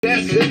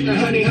That's it, the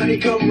honey,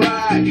 come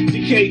ride.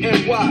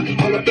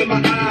 DKNY, all up in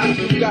my eyes.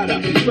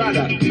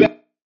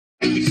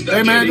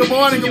 Hey man, good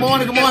morning.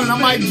 I'm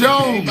Mike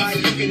Jones,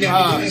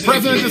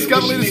 President of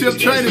Discover Leadership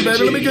Training,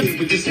 baby. Let me get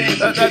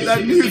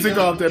that music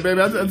off there,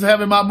 baby. I'm just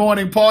having my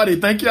morning party.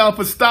 Thank y'all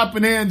for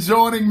stopping in,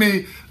 joining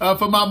me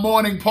for my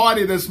morning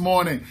party this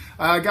morning.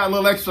 I got a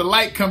little extra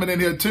light coming in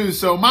here too.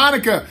 So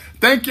Monica,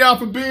 thank y'all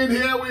for being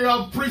here. We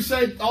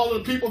appreciate all the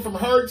people from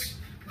Hertz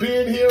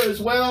being here as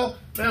well.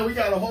 Man, we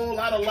got a whole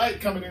lot of light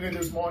coming in here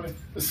this morning.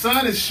 The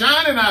sun is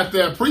shining out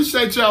there.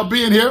 Appreciate y'all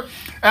being here.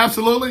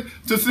 Absolutely.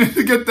 Just need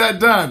to get that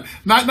done.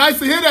 Nice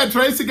to hear that,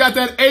 Tracy. Got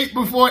that 8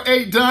 before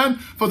 8 done.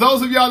 For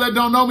those of y'all that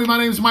don't know me, my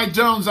name is Mike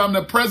Jones. I'm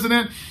the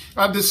president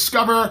of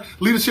Discover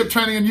Leadership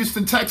Training in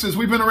Houston, Texas.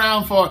 We've been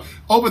around for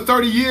over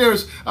 30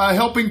 years,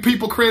 helping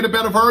people create a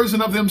better version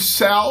of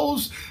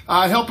themselves,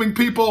 helping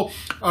people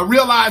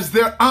realize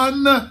their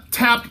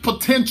untapped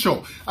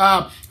potential.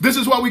 This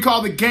is what we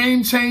call the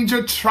Game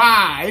Changer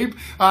Tribe.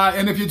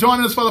 And if you're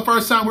joining us for the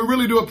first time, we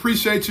really do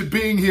appreciate you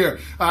being here.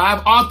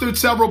 I've authored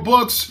several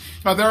books.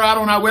 They're out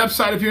on our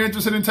website if you're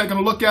interested in taking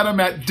a look at them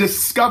at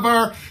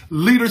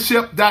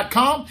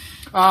discoverleadership.com.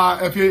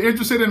 If you're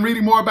interested in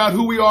reading more about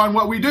who we are and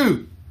what we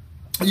do,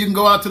 you can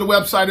go out to the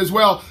website as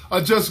well.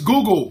 Just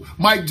Google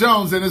Mike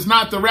Jones, and it's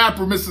not the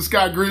rapper, Mr.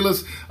 Scott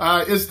Grealish.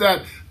 It's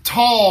that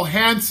tall,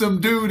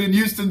 handsome dude in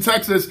Houston,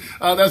 Texas,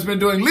 that's been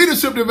doing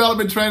leadership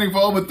development training for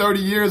over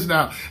 30 years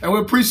now. And we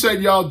appreciate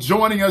y'all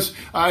joining us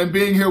and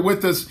being here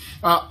with us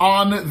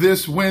on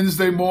this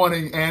Wednesday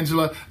morning,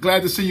 Angela.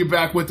 Glad to see you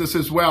back with us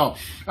as well.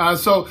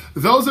 So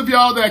those of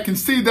y'all that can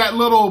see that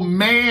little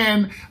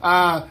man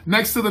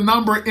next to the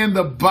number in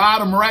the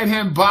bottom,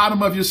 right-hand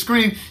bottom of your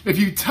screen, if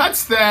you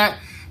touch that,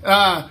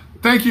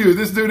 thank you.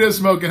 This dude is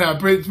smoking hot.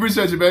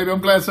 Appreciate you, baby.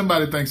 I'm glad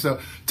somebody thinks so.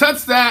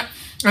 Touch that,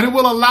 and it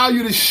will allow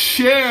you to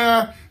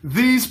share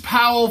these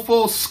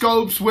powerful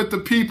scopes with the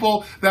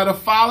people that are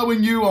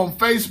following you on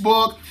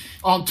Facebook,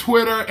 on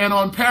Twitter, and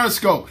on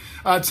Periscope.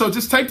 So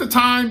just take the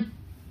time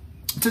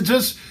to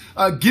just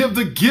give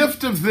the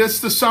gift of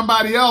this to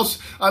somebody else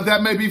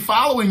that may be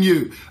following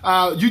you.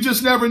 You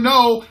just never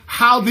know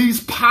how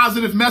these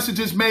positive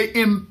messages may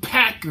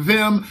impact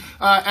them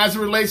as it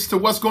relates to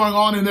what's going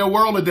on in their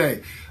world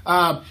today.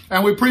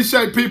 And we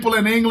appreciate people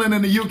in England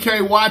and the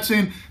UK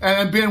watching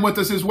and being with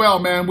us as well,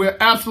 man. We're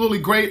absolutely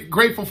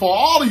grateful for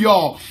all of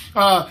y'all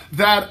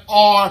that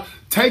are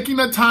taking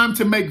the time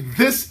to make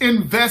this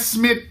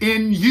investment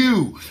in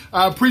you.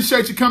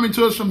 Appreciate you coming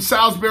to us from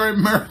Salisbury,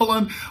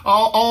 Maryland,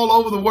 all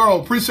over the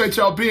world. Appreciate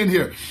y'all being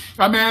here.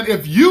 Man,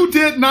 if you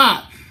did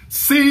not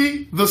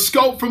see the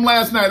scope from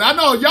last night, I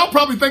know y'all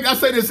probably think I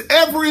say this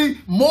every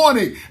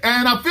morning,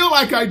 and I feel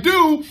like I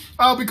do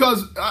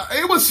because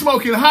it was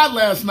smoking hot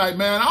last night,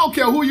 man. I don't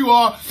care who you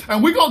are,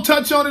 and we're going to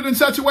touch on it in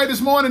such a way this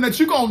morning that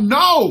you're going to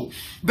know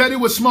that it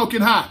was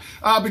smoking hot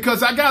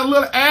because I got a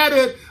little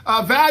added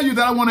value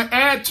that I want to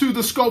add to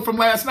the scope from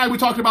last night. We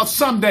talked about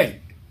someday.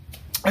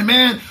 And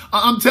man,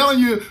 I'm telling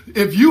you,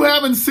 if you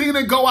haven't seen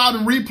it, go out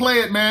and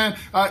replay it, man.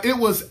 It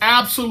was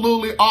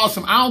absolutely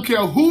awesome. I don't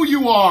care who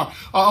you are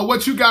or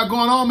what you got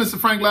going on, Mr.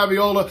 Frank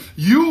Laviola.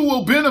 You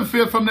will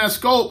benefit from that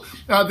scope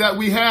that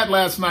we had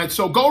last night.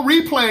 So go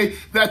replay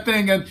that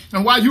thing. And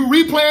while you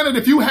replaying it,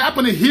 if you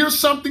happen to hear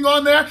something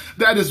on there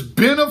that is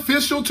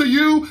beneficial to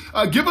you,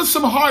 give us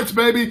some hearts,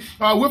 baby.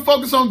 We're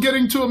focused on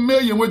getting to 1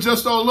 million. We're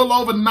just a little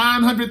over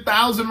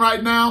 900,000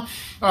 right now.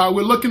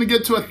 We're looking to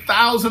get to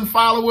 1,000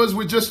 followers.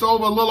 We're just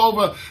over a little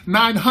over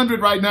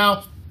 900 right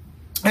now.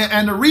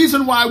 And the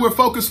reason why we're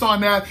focused on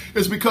that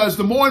is because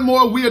the more and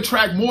more we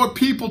attract more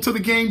people to the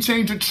Game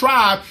Changer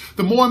Tribe,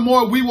 the more and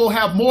more we will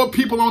have more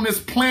people on this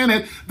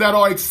planet that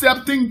are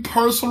accepting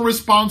personal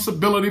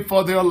responsibility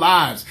for their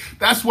lives.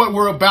 That's what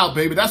we're about,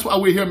 baby. That's why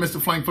we're here,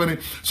 Mr.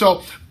 Flankfunny.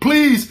 So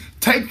please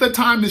take the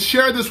time to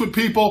share this with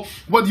people,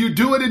 whether you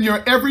do it in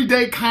your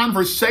everyday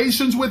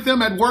conversations with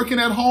them at work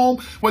and at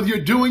home, whether you're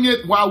doing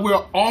it while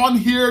we're on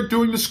here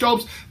doing the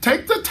scopes.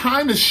 Take the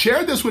time to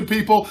share this with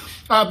people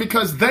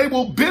because they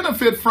will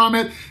benefit from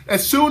it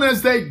as soon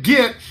as they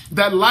get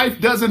that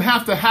life doesn't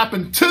have to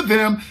happen to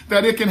them,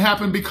 that it can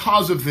happen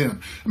because of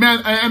them.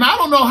 Man, and I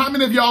don't know how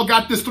many of y'all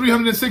got this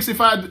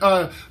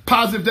 365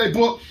 Positive Day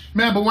book,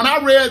 man, but when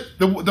I read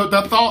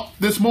the thought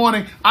this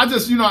morning, I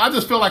just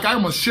feel like I'm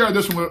going to share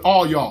this one with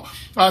all y'all.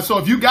 So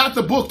if you got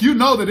the book, you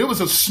know that it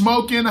was a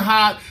smoking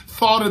hot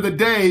thought of the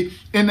day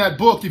in that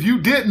book. If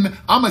you didn't,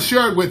 I'm going to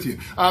share it with you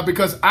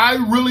because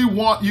I really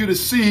want you to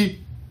see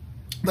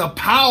the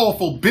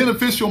powerful,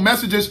 beneficial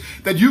messages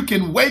that you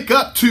can wake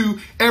up to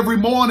every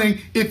morning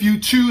if you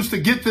choose to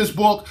get this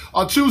book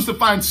or choose to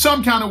find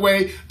some kind of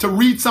way to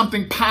read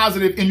something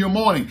positive in your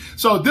morning.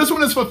 So this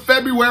one is for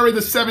February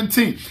the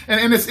 17th.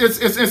 And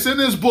it's in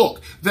this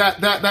book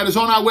that is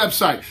on our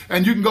website.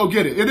 And you can go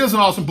get it. It is an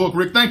awesome book,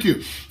 Rick. Thank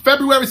you.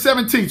 February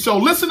 17th. So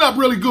listen up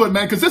really good,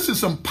 man, because this is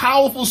some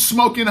powerful,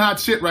 smoking hot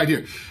shit right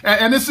here.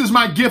 And this is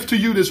my gift to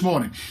you this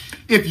morning.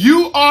 If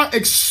you are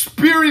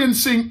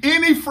experiencing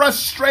any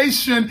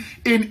frustration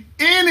in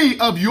any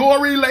of your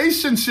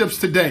relationships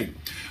today,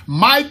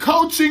 My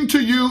coaching to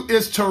you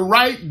is to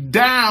write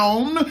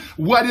down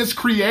what is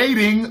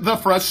creating the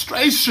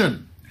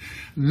frustration.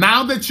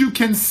 Now that you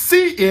can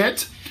see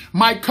it,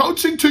 my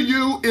coaching to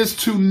you is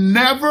to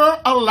never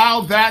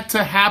allow that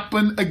to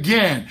happen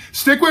again.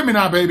 Stick with me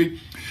now, baby.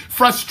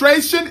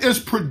 Frustration is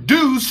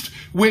produced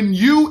when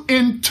you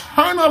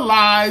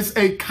internalize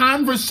a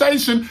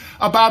conversation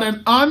about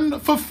an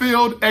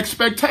unfulfilled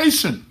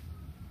expectation.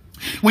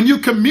 When you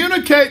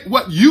communicate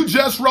what you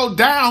just wrote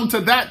down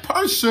to that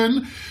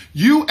person,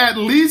 you at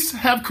least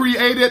have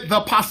created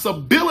the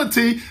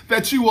possibility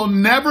that you will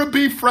never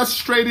be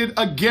frustrated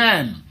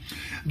again.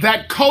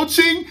 That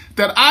coaching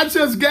that I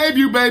just gave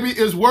you, baby,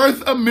 is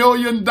worth $1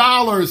 million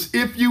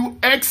if you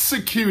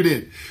execute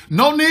it.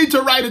 No need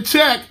to write a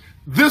check.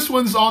 This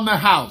one's on the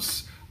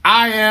house.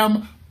 I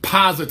am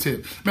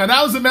positive. Man,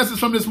 that was the message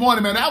from this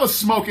morning, man. That was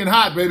smoking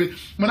hot, baby.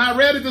 When I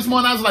read it this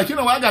morning, I was like, you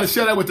know what? I got to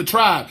share that with the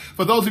tribe.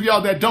 For those of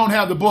y'all that don't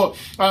have the book,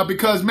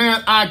 because,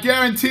 man, I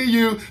guarantee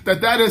you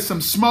that is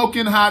some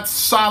smoking hot,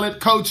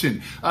 solid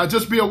coaching.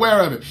 Just be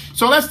aware of it.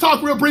 So let's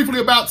talk real briefly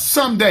about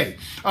someday.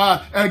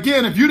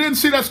 Again, if you didn't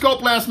see that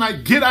scope last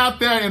night, get out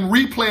there and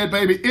replay it,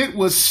 baby. It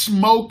was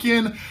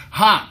smoking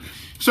hot.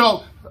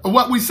 So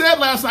what we said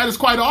last night is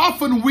quite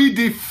often we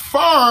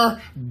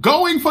defer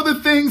going for the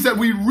things that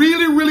we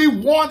really, really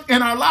want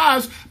in our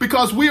lives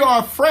because we are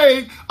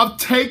afraid of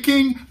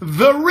taking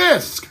the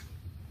risk.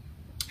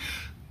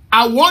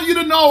 I want you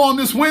to know on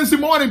this Wednesday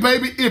morning,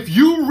 baby, if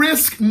you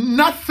risk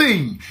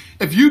nothing,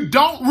 if you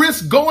don't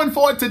risk going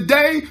for it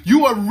today,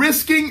 you are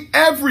risking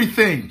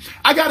everything.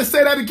 I got to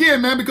say that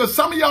again, man, because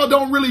some of y'all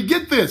don't really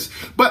get this.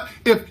 But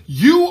if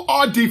you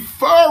are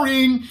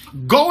deferring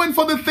going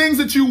for the things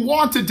that you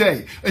want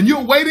today and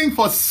you're waiting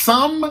for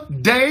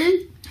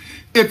someday,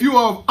 if you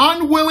are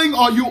unwilling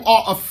or you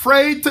are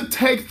afraid to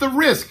take the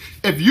risk,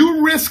 if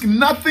you risk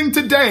nothing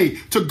today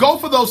to go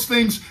for those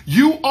things,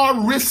 you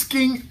are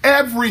risking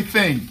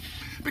everything.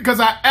 Because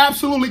I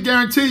absolutely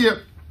guarantee you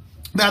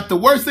that the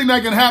worst thing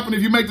that can happen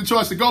if you make the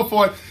choice to go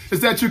for it is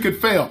that you could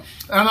fail.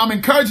 And I'm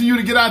encouraging you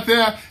to get out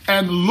there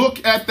and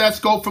look at that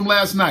scope from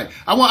last night.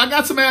 I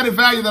got some added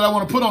value that I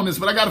want to put on this,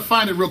 but I got to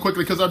find it real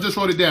quickly because I just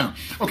wrote it down.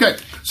 Okay,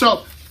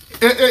 so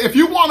if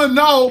you want to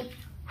know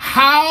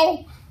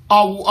how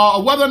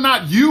whether or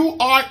not you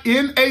are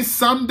in a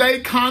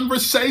someday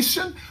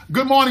conversation,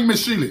 good morning,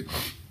 Miss Sheely.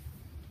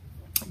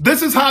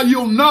 This is how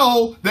you'll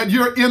know that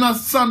you're in a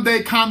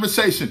someday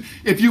conversation.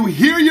 If you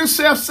hear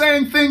yourself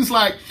saying things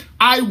like,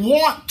 I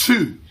want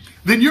to,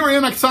 then you're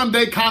in a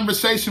someday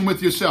conversation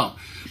with yourself.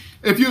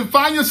 If you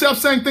find yourself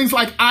saying things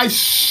like, I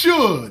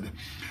should,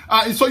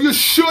 so you're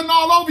shoulding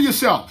all over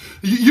yourself,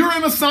 you're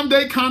in a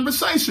someday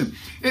conversation.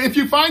 If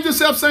you find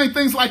yourself saying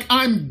things like,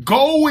 I'm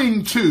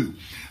going to,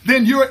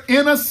 then you're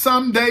in a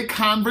someday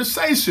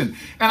conversation.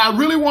 And I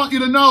really want you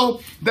to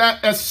know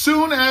that as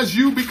soon as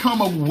you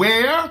become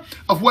aware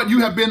of what you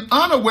have been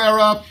unaware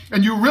of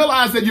and you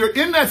realize that you're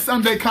in that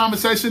someday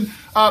conversation,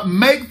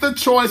 make the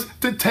choice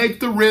to take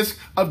the risk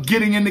of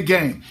getting in the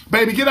game.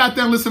 Baby, get out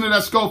there and listen to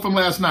that scope from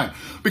last night.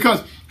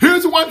 Because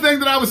here's the one thing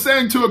that I was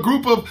saying to a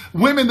group of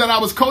women that I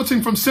was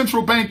coaching from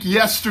Central Bank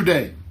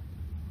yesterday.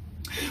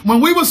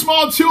 When we were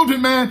small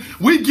children, man,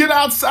 we'd get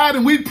outside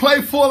and we'd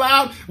play full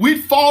out.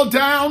 We'd fall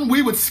down.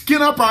 We would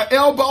skin up our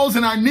elbows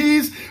and our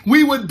knees.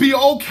 We would be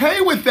okay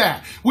with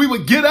that. We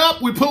would get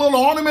up. We'd put a little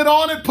ornament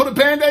on it, put a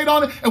Band-Aid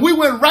on it, and we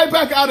went right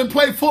back out and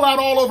played full out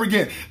all over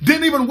again.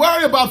 Didn't even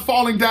worry about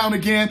falling down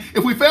again.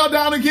 If we fell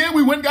down again,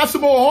 we went and got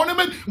some more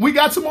ornament. We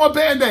got some more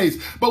Band-Aids.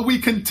 But we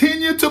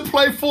continued to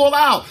play full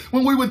out.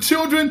 When we were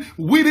children,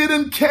 we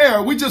didn't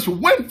care. We just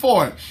went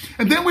for it.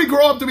 And then we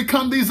grow up to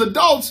become these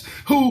adults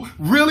who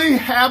really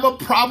have a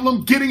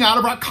problem getting out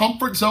of our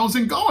comfort zones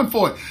and going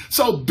for it.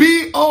 So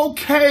be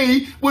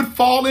okay with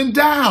falling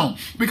down,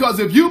 because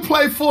if you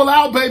play full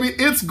out, baby,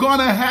 it's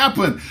gonna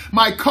happen.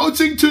 My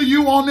coaching to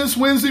you on this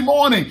Wednesday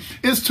morning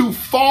is to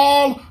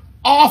fall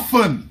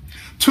often,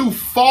 to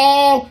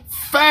fall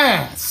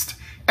fast,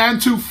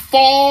 and to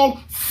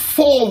fall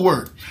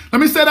forward. Let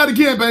me say that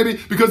again, baby,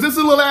 because this is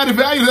a little added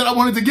value that I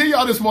wanted to give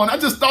y'all this morning. I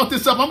just thought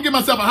this up. I'm gonna give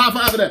myself a high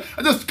five for that.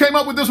 I just came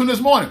up with this one this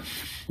morning.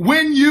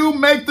 When you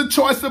make the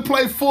choice to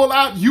play full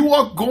out, you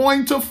are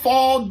going to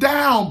fall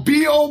down.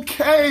 Be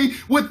okay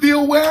with the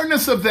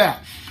awareness of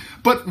that.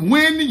 But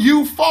when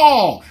you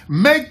fall,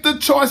 make the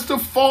choice to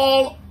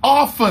fall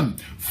often,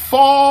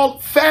 fall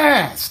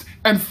fast,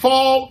 and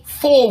fall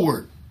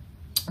forward.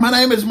 My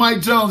name is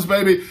Mike Jones,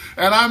 baby,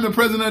 and I'm the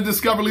president of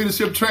Discover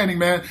Leadership Training,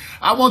 man.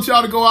 I want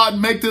y'all to go out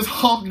and make this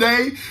hump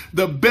day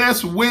the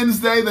best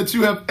Wednesday that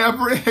you have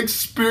ever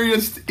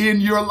experienced in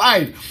your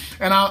life.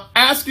 And I'm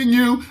asking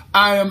you,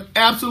 I am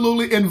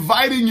absolutely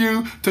inviting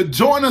you to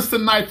join us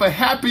tonight for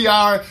happy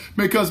hour,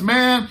 because,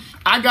 man,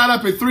 I got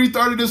up at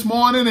 3:30 this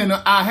morning and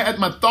I had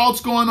my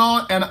thoughts going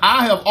on, and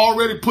I have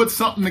already put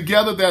something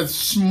together that's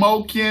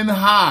smoking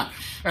hot.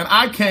 and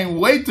I can't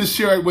wait to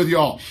share it with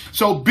y'all.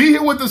 So be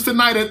here with us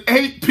tonight at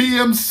 8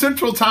 p.m.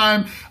 Central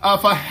Time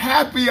for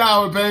happy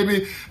hour,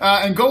 baby,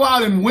 and go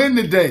out and win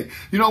today.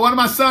 You know, one of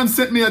my sons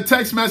sent me a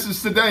text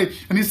message today,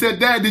 and he said,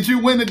 "Dad, did you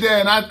win today?"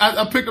 And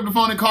I picked up the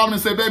phone and called him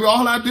and said, "Baby,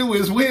 all I do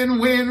is win,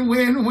 win,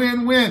 win,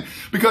 win, win,"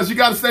 because you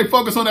got to stay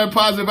focused on that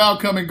positive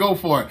outcome and go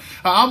for it.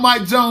 I'm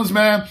Mike Jones,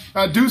 man.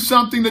 Do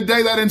something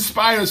today that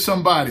inspires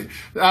somebody.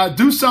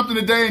 Do something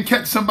today and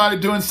catch somebody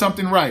doing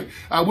something right.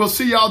 We'll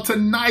see y'all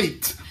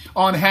tonight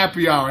on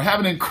Happy Hour. Have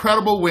an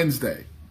incredible Wednesday.